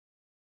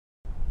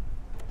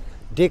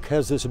Dick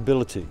has this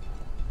ability.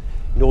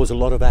 He knows a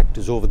lot of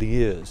actors over the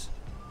years,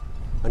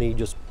 and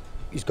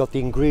he's got the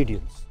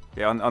ingredients.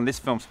 Yeah, on this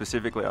film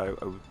specifically, I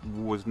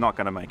was not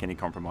going to make any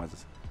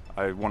compromises.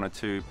 I wanted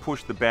to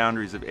push the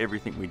boundaries of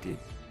everything we did.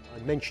 I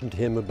mentioned to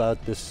him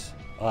about this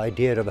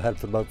idea that I've had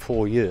for about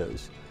 4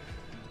 years,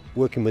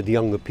 working with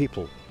younger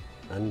people,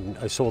 and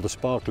I saw the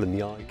sparkle in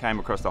the eye. We came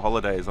across the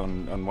Holidays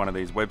on one of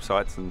these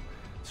websites, and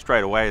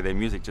straight away their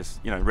music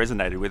just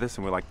resonated with us,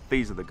 and we're like,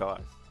 these are the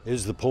guys.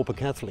 Is the Pope a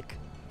Catholic?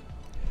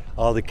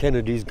 Are the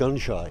Kennedys gun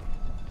shy?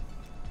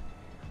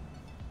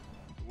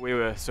 We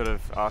were sort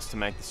of asked to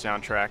make the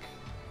soundtrack,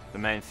 the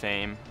main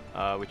theme,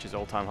 which is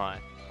All Time High.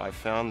 I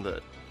found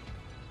that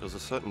there was a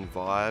certain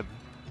vibe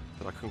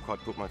that I couldn't quite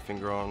put my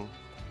finger on.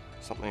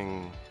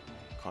 Something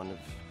kind of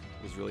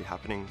was really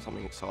happening,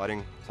 something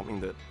exciting, something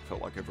that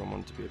felt like everyone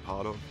wanted to be a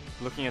part of.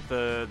 Looking at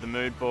the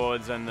mood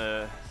boards and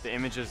the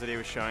images that he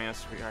was showing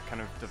us, we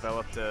kind of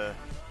developed a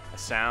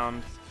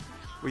sound.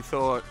 We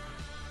thought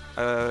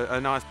a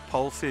nice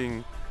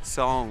pulsing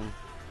song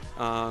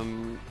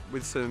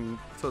with some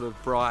sort of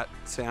bright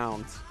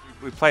sounds.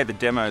 We played the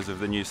demos of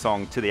the new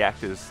song to the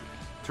actors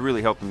to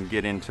really help them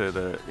get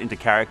into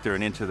character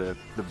and into the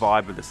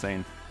vibe of the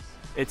scene.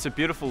 It's a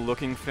beautiful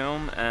looking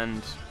film,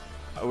 and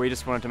we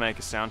just wanted to make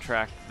a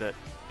soundtrack that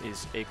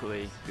is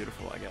equally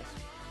beautiful, I guess.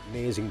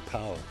 Amazing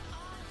power.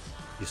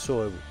 You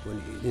saw it when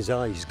in his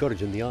eyes, he's got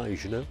it in the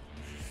eyes,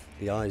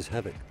 The eyes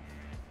have it.